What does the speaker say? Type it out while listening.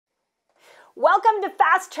Welcome to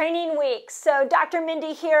Fast Training Week. So Dr.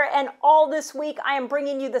 Mindy here, and all this week I am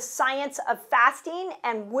bringing you the science of fasting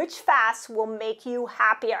and which fasts will make you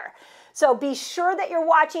happier. So be sure that you're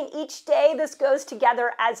watching each day. This goes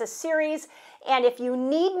together as a series. And if you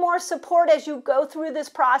need more support as you go through this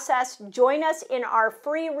process, join us in our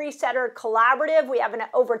free Resetter Collaborative. We have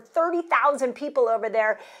over 30,000 people over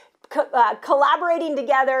there collaborating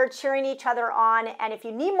together, cheering each other on. And if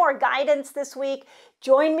you need more guidance this week,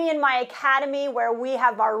 join me in my academy where we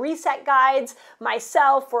have our reset guides.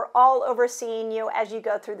 Myself, we're all overseeing you as you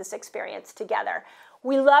go through this experience together.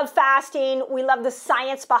 We love fasting. We love the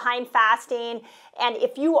science behind fasting. And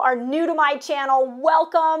if you are new to my channel,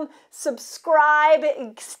 welcome, subscribe,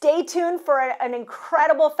 stay tuned for an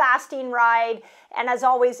incredible fasting ride. And as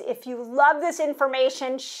always, if you love this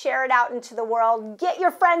information, share it out into the world. Get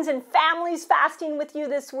your friends and families fasting with you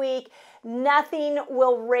this week. Nothing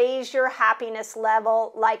will raise your happiness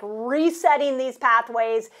level like resetting these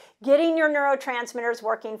pathways, getting your neurotransmitters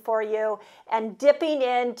working for you, and dipping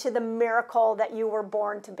into the miracle that you were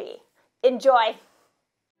born to be. Enjoy.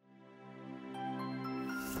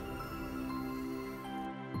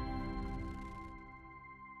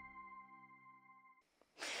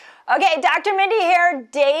 Okay, Dr. Mindy here,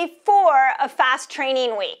 day 4 of Fast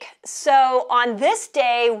Training Week. So on this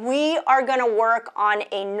day, we are going to work on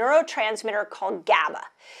a neurotransmitter called GABA.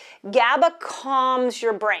 GABA calms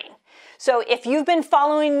your brain. So if you've been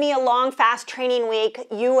following me along Fast Training Week,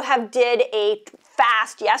 you have did a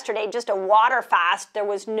fast yesterday, just a water fast. There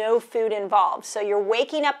was no food involved. So you're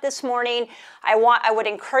waking up this morning. I would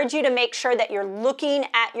encourage you to make sure that you're looking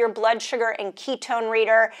at your blood sugar and ketone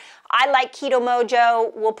reader. I like Keto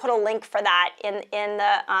Mojo. We'll put a link for that in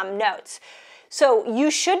the notes. So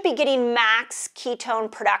you should be getting max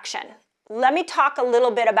ketone production. Let me talk a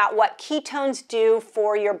little bit about what ketones do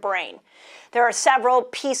for your brain. There are several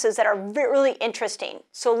pieces that are really interesting.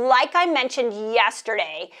 So like I mentioned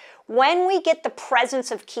yesterday, when we get the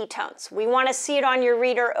presence of ketones, we want to see it on your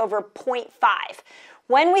reader over 0.5.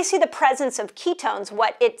 When we see the presence of ketones,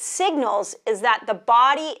 what it signals is that the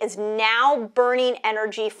body is now burning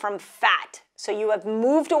energy from fat. So you have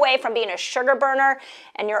moved away from being a sugar burner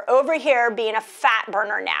and you're over here being a fat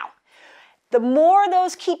burner now. The more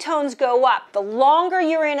those ketones go up, the longer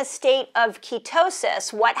you're in a state of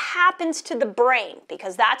ketosis, what happens to the brain?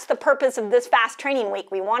 Because that's the purpose of this Fast Training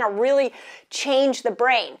Week. We want to really change the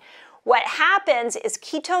brain. What happens is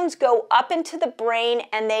ketones go up into the brain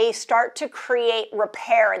and they start to create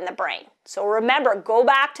repair in the brain. So remember, go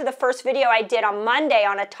back to the first video I did on Monday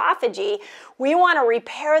on autophagy. We want to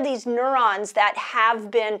repair these neurons that have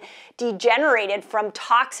been degenerated from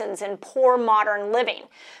toxins and poor modern living.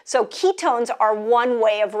 So ketones are one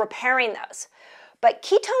way of repairing those. But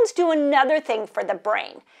ketones do another thing for the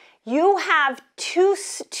brain. You have two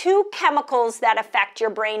chemicals that affect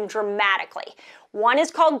your brain dramatically. One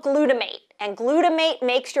is called glutamate, and glutamate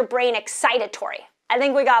makes your brain excitatory. I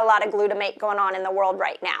think we got a lot of glutamate going on in the world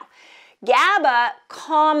right now. GABA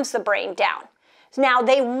calms the brain down. Now,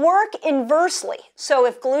 they work inversely. So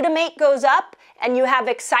if glutamate goes up and you have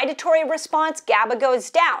excitatory response, GABA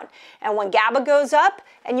goes down. And when GABA goes up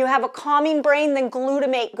and you have a calming brain, then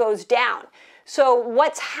glutamate goes down. So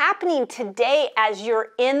what's happening today as you're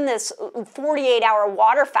in this 48-hour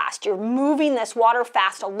water fast, you're moving this water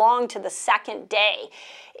fast along to the second day,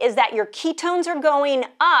 is that your ketones are going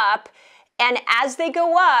up, and as they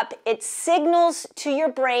go up, it signals to your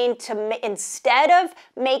brain to, instead of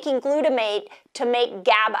making glutamate, to make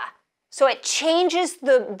GABA. So it changes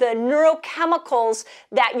the neurochemicals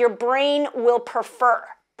that your brain will prefer.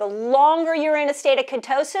 The longer you're in a state of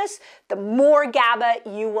ketosis, the more GABA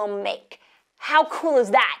you will make. How cool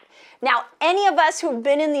is that? Now, any of us who've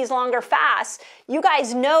been in these longer fasts, you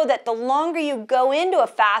guys know that the longer you go into a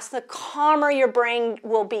fast, the calmer your brain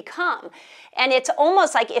will become. And it's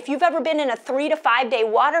almost like if you've ever been in a 3 to 5 day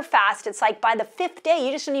water fast, it's like by the 5th day,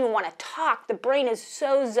 you just don't even want to talk. The brain is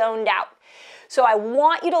so zoned out. So I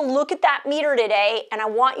want you to look at that meter today, and I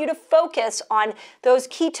want you to focus on those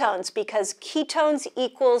ketones, because ketones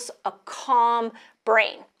equals a calm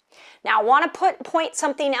brain. Now, I want to point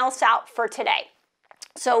something else out for today.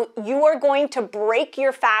 So you are going to break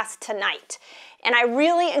your fast tonight. And I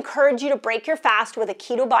really encourage you to break your fast with a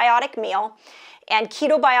ketobiotic meal. And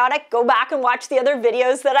ketobiotic, go back and watch the other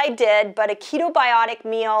videos that I did, but a ketobiotic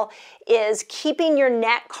meal is keeping your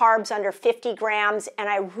net carbs under 50 grams, and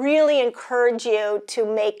I really encourage you to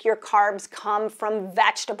make your carbs come from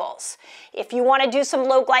vegetables. If you want to do some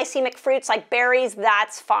low glycemic fruits like berries,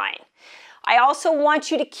 that's fine. I also want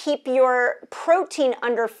you to keep your protein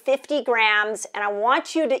under 50 grams, and I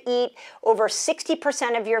want you to eat over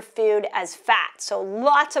 60% of your food as fat. So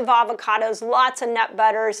lots of avocados, lots of nut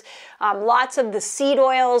butters, lots of the seed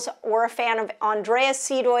oils. We're a fan of Andrea's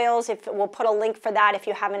seed oils. We'll put a link for that if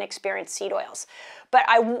you haven't experienced seed oils. But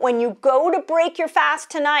when you go to break your fast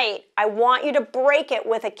tonight, I want you to break it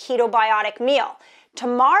with a ketobiotic meal.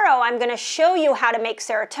 Tomorrow, I'm going to show you how to make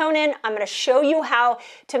serotonin. I'm going to show you how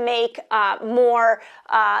to make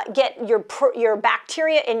get your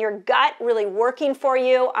bacteria in your gut really working for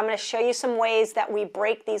you. I'm going to show you some ways that we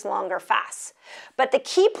break these longer fasts. But the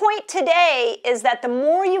key point today is that the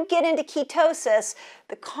more you get into ketosis,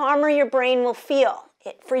 the calmer your brain will feel.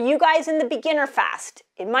 For you guys in the beginner fast,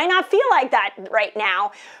 it might not feel like that right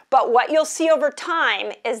now, but what you'll see over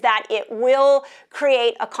time is that it will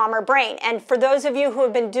create a calmer brain. And for those of you who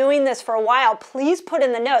have been doing this for a while, please put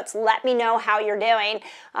in the notes, let me know how you're doing.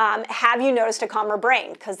 Have you noticed a calmer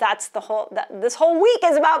brain? Because that's this whole week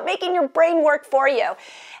is about making your brain work for you.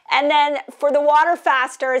 And then for the water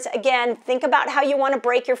fasters, again, think about how you want to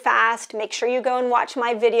break your fast. Make sure you go and watch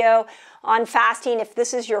my video on fasting. If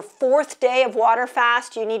this is your 4th day of water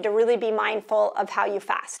fast, you need to really be mindful of how you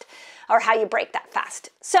fast or how you break that fast.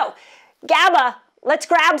 So GABA, let's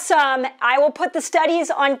grab some. I will put the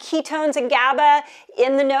studies on ketones and GABA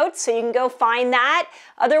in the notes so you can go find that.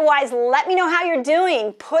 Otherwise, let me know how you're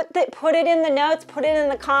doing. Put it in the notes, put it in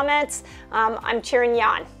the comments. I'm cheering you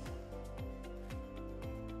on.